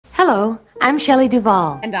Hello, I'm Shelley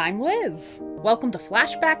Duvall. And I'm Liz. Welcome to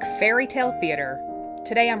Flashback Fairy Tale Theater.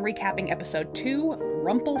 Today I'm recapping episode 2,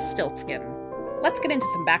 Rumpelstiltskin. Let's get into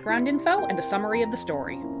some background info and a summary of the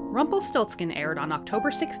story. Rumpelstiltskin aired on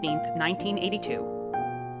October 16th,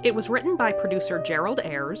 1982. It was written by producer Gerald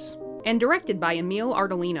Ayres and directed by Emile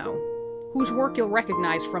Ardolino, whose work you'll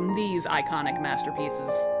recognize from these iconic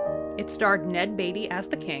masterpieces. It starred Ned Beatty as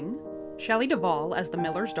the king, Shelley Duvall as the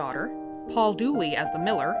miller's daughter, Paul Dooley as the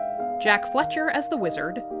miller, Jack Fletcher as the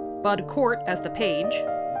wizard, Bud Cort as the page,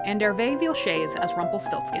 and Hervé Villechaize as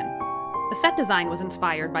Rumpelstiltskin. The set design was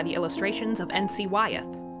inspired by the illustrations of N.C.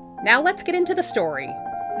 Wyeth. Now let's get into the story.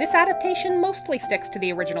 This adaptation mostly sticks to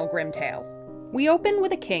the original Grimm tale. We open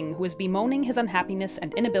with a king who is bemoaning his unhappiness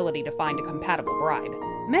and inability to find a compatible bride.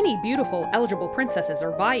 Many beautiful, eligible princesses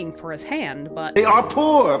are vying for his hand, but they are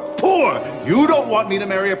poor! Poor! You don't want me to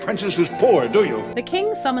marry a princess who's poor, do you? The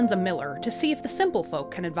king summons a miller to see if the simple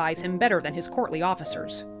folk can advise him better than his courtly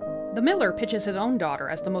officers. The miller pitches his own daughter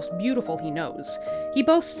as the most beautiful he knows. He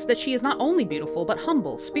boasts that she is not only beautiful, but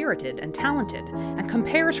humble, spirited, and talented, and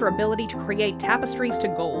compares her ability to create tapestries to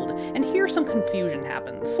gold, and here some confusion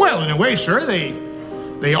happens. Well, in a way, sir,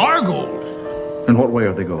 they are gold. In what way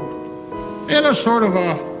are they gold? In a sort of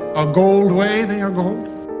a gold way, they are gold.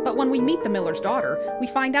 But when we meet the miller's daughter, we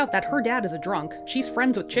find out that her dad is a drunk, she's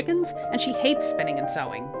friends with chickens, and she hates spinning and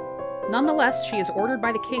sewing. Nonetheless, she is ordered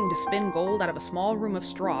by the king to spin gold out of a small room of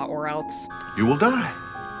straw, or else you will die.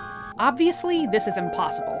 Obviously, this is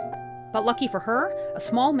impossible. But lucky for her, a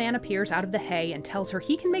small man appears out of the hay and tells her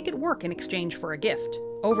he can make it work in exchange for a gift.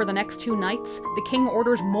 Over the next 2 nights, the king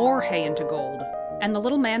orders more hay into gold, and the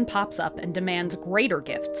little man pops up and demands greater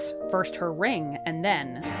gifts. First her ring, and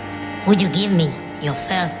then, "Would you give me your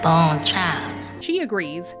firstborn child?" She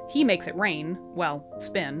agrees, he makes it rain, well,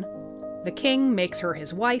 spin. The king makes her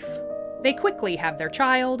his wife. They quickly have their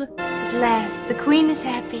child. At last, the queen is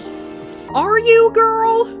happy. Are you,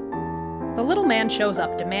 girl? The little man shows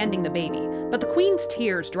up demanding the baby, but the queen's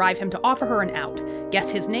tears drive him to offer her an out,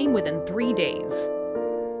 guess his name within 3 days.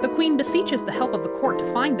 The queen beseeches the help of the court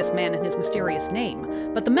to find this man and his mysterious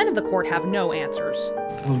name, but the men of the court have no answers.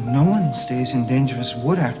 Well, no one stays in dangerous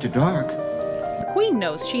wood after dark. The queen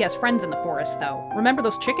knows she has friends in the forest, though. Remember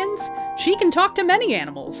those chickens? She can talk to many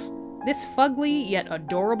animals. This fugly yet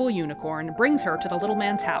adorable unicorn brings her to the little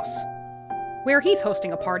man's house, where he's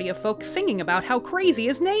hosting a party of folks singing about how crazy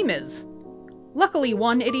his name is. Luckily,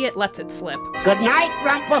 one idiot lets it slip. Good night,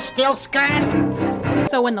 Rumpelstiltskin!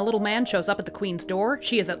 So when the little man shows up at the queen's door,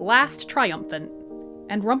 she is at last triumphant.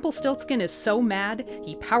 And Rumpelstiltskin is so mad,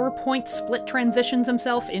 he PowerPoint split transitions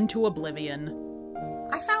himself into oblivion.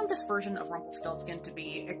 I found this version of Rumpelstiltskin to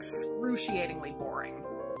be excruciatingly boring.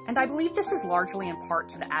 And I believe this is largely in part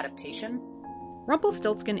to the adaptation.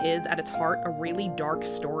 Rumpelstiltskin is, at its heart, a really dark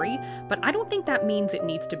story, but I don't think that means it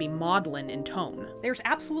needs to be maudlin in tone. There's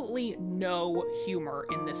absolutely no humor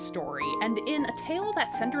in this story, and in a tale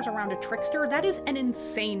that centers around a trickster, that is an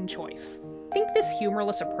insane choice. I think this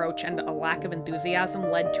humorless approach and a lack of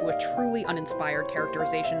enthusiasm led to a truly uninspired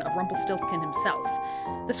characterization of Rumpelstiltskin himself.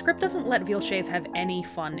 The script doesn't let Villechaize have any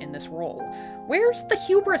fun in this role. Where's the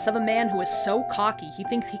hubris of a man who is so cocky he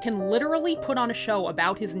thinks he can literally put on a show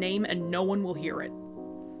about his name and no one will hear it?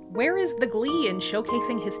 Where is the glee in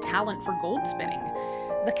showcasing his talent for gold spinning?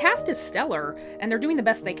 The cast is stellar, and they're doing the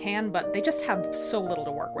best they can, but they just have so little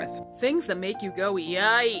to work with. Things that make you go,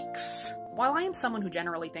 yikes! While I am someone who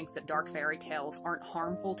generally thinks that dark fairy tales aren't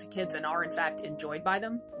harmful to kids and are in fact enjoyed by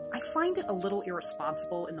them, I find it a little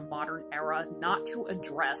irresponsible in the modern era not to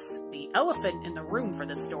address the elephant in the room for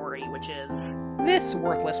this story, which is this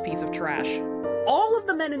worthless piece of trash. All of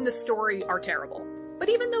the men in this story are terrible, but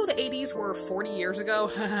even though the 80s were 40 years ago,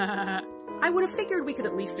 I would have figured we could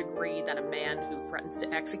at least agree that a man who threatens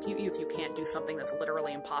to execute you if you can't do something that's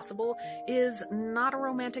literally impossible is not a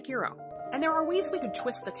romantic hero. And there are ways we could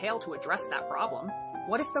twist the tale to address that problem.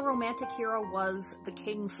 What if the romantic hero was the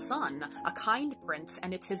king's son, a kind prince,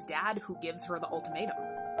 and it's his dad who gives her the ultimatum?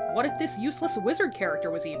 What if this useless wizard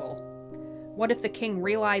character was evil? What if the king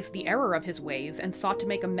realized the error of his ways and sought to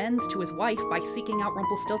make amends to his wife by seeking out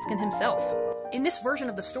Rumpelstiltskin himself? In this version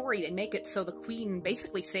of the story, they make it so the queen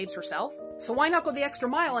basically saves herself. So why not go the extra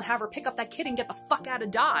mile and have her pick up that kid and get the fuck out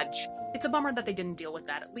of Dodge? It's a bummer that they didn't deal with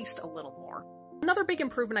that at least a little more. Another big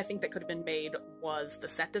improvement I think that could have been made was the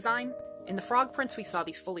set design. In The Frog Prince we saw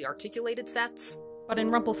these fully articulated sets, but in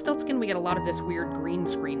Rumpelstiltskin we get a lot of this weird green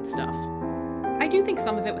screen stuff. I do think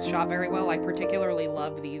some of it was shot very well. I particularly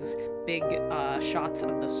love these big shots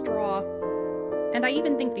of the straw. And I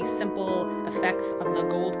even think these simple effects of the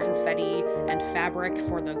gold confetti and fabric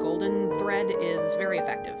for the golden thread is very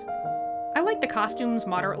effective. I like the costumes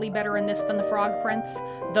moderately better in this than the Frog Prince,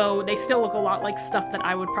 though they still look a lot like stuff that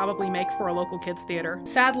I would probably make for a local kids theater.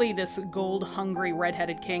 Sadly, this gold-hungry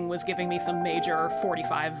redheaded king was giving me some major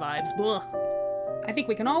 45 vibes. Blech. I think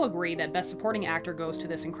we can all agree that Best Supporting Actor goes to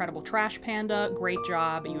this incredible trash panda, great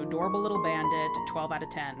job, you adorable little bandit, 12 out of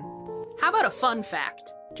 10. How about a fun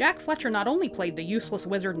fact? Jack Fletcher not only played the useless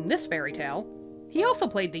wizard in this fairy tale, he also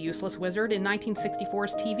played the useless wizard in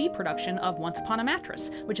 1964's TV production of Once Upon a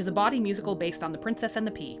Mattress, which is a bawdy musical based on The Princess and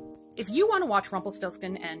the Pea. If you want to watch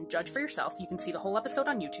Rumpelstiltskin and judge for yourself, you can see the whole episode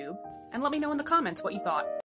on YouTube, and let me know in the comments what you thought.